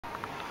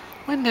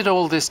When did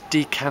all this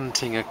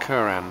decanting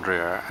occur,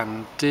 Andrea,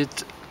 and did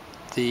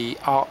the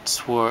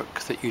arts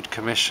work that you'd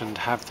commissioned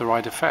have the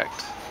right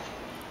effect?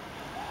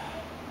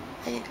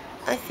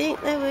 I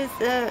think there was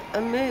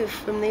a move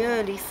from the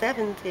early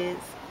 70s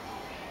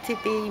to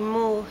be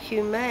more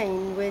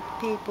humane with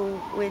people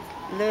with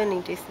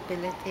learning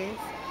disabilities,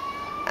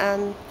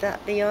 and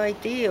that the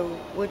ideal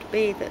would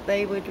be that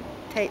they would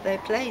take their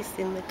place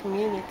in the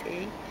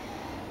community.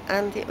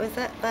 And it was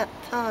at that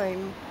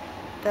time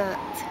that,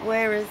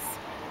 whereas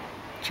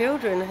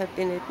children had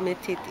been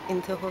admitted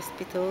into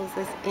hospitals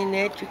as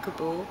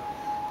ineducable,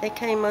 they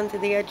came under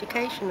the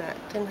Education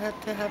Act and had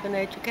to have an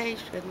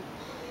education.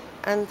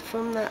 And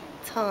from that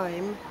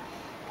time,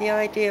 the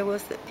idea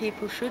was that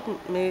people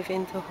shouldn't move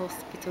into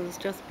hospitals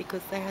just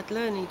because they had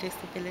learning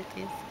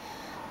disabilities.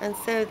 And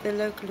so the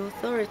local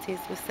authorities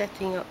were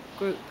setting up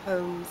group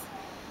homes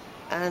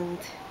and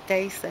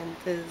day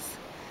centres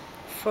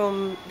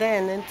from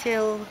then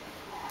until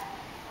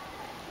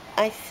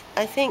I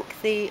think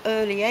the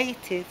early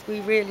 80s. We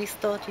really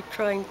started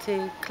trying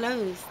to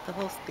close the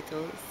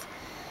hospitals,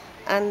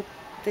 and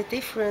the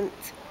different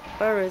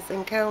boroughs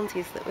and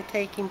counties that were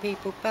taking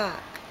people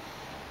back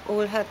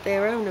all had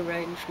their own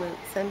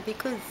arrangements. And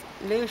because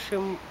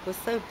Lewisham was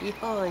so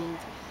behind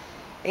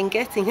in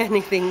getting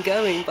anything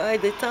going, by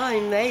the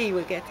time they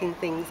were getting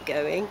things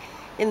going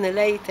in the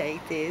late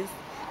 80s,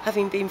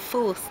 having been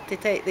forced to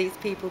take these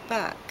people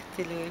back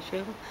to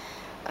Lewisham,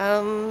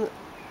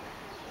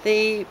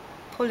 the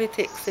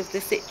politics of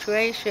the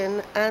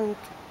situation and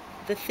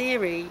the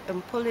theory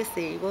and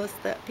policy was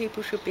that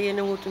people should be in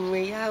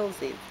ordinary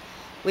houses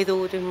with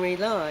ordinary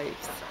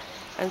lives.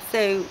 And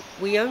so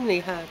we only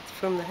had,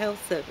 from the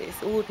health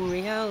service,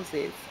 ordinary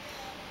houses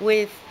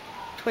with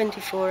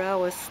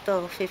 24-hour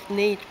staff if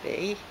need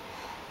be,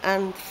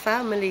 and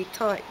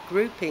family-type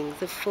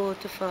groupings of 4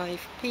 to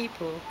 5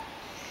 people.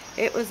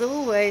 It was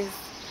always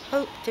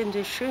hoped and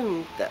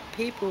assumed that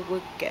people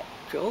would get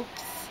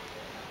jobs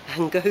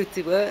and go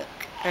to work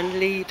and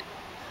lead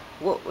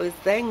what was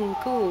then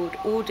called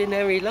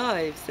ordinary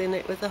lives. And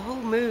it was a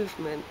whole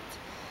movement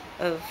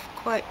of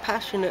quite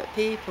passionate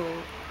people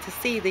to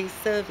see these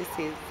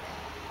services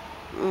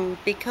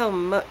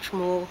become much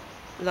more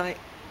like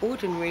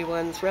ordinary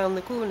ones round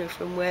the corner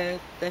from where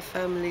their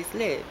families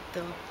lived.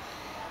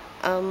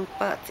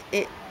 But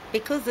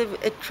because of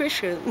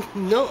attrition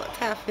not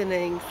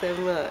happening so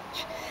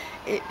much,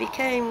 it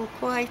became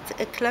quite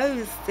a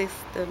closed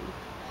system,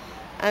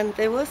 and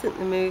there wasn't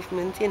the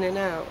movement in and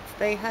out.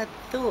 They had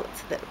thought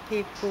that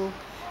people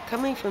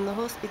coming from the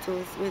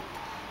hospitals would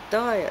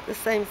die at the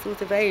same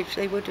sort of age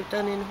they would have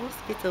done in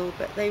hospital,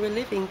 but they were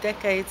living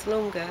decades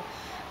longer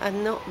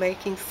and not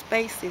making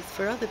spaces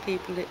for other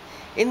people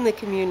in the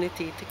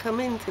community to come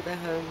into the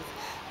homes,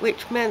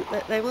 which meant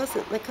that there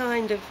wasn't the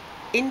kind of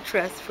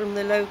interest from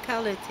the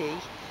locality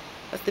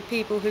of the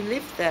people who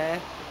lived there.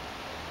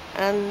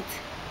 And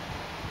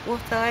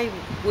what I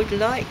would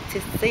like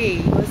to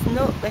see was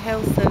not the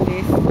health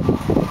service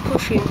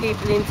pushing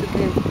people into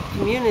the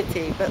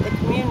community, but the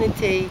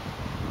community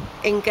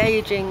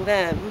engaging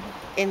them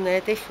in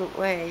their different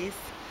ways,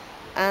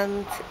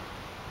 and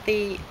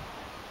the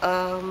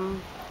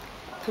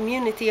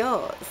community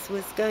arts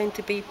was going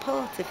to be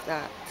part of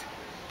that,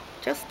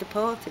 just a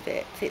part of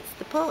it. It's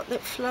the part that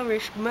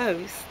flourished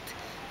most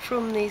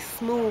from these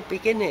small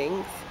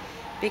beginnings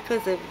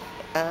because of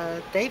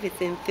David's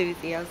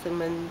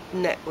enthusiasm and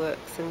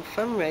networks and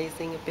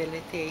fundraising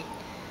ability.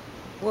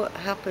 What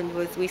happened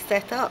was we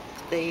set up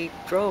the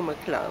drama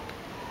club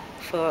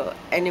for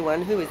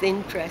anyone who was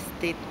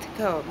interested to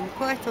come,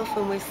 quite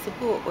often with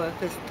support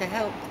workers to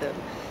help them.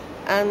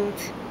 And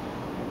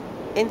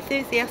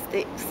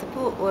enthusiastic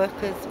support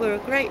workers were a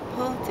great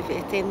part of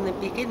it in the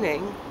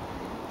beginning.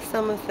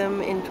 Some of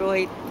them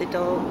enjoyed the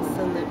dance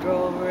and the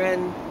drama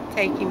and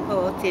taking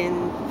part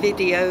in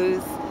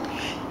videos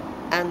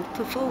and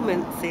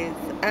performances.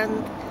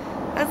 And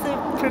as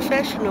a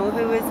professional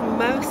who was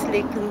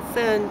mostly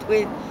concerned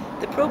with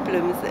the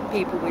problems that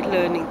people with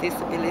learning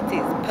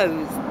disabilities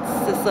posed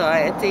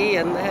society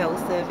and the health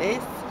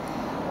service,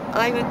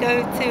 I would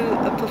go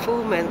to a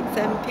performance,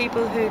 and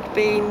people who'd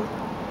been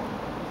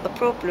a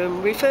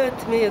problem, referred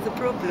to me as a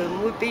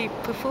problem, would be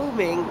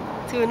performing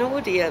to an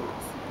audience.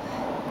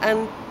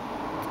 And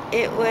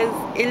it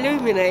was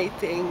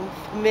illuminating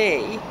for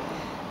me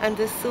and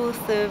a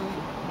source of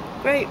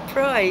great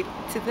pride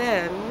to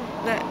them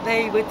that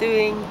they were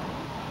doing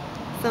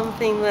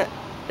something that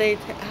they'd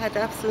had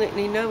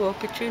absolutely no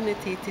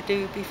opportunity to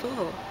do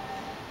before.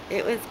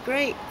 It was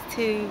great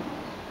to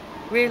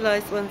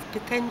realise one's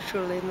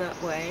potential in that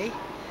way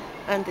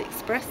and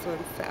express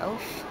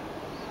oneself,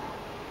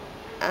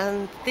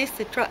 and this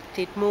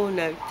attracted more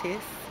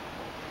notice.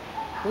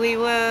 We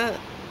were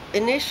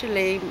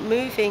initially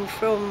moving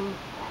from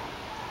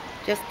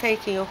just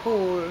taking a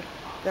hall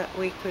that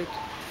we could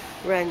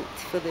rent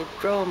for the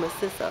Drama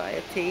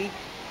Society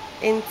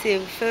into,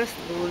 first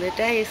of all, a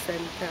day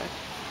centre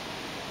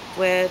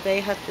where they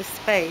had the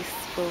space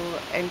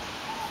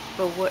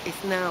for what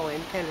is now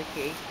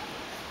Entelechy.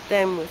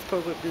 Then was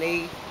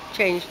probably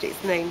changed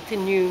its name to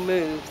New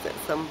Moves at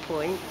some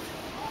point.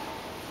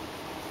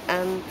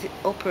 and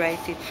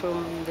operated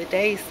from the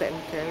day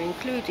centre,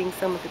 including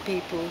some of the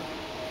people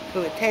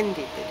who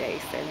attended the day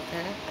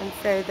centre, and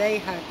so they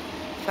had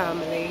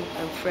family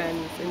and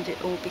friends, and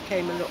it all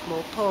became a lot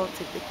more part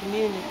of the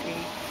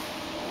community,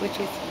 which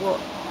is what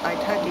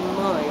I'd had in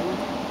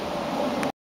mind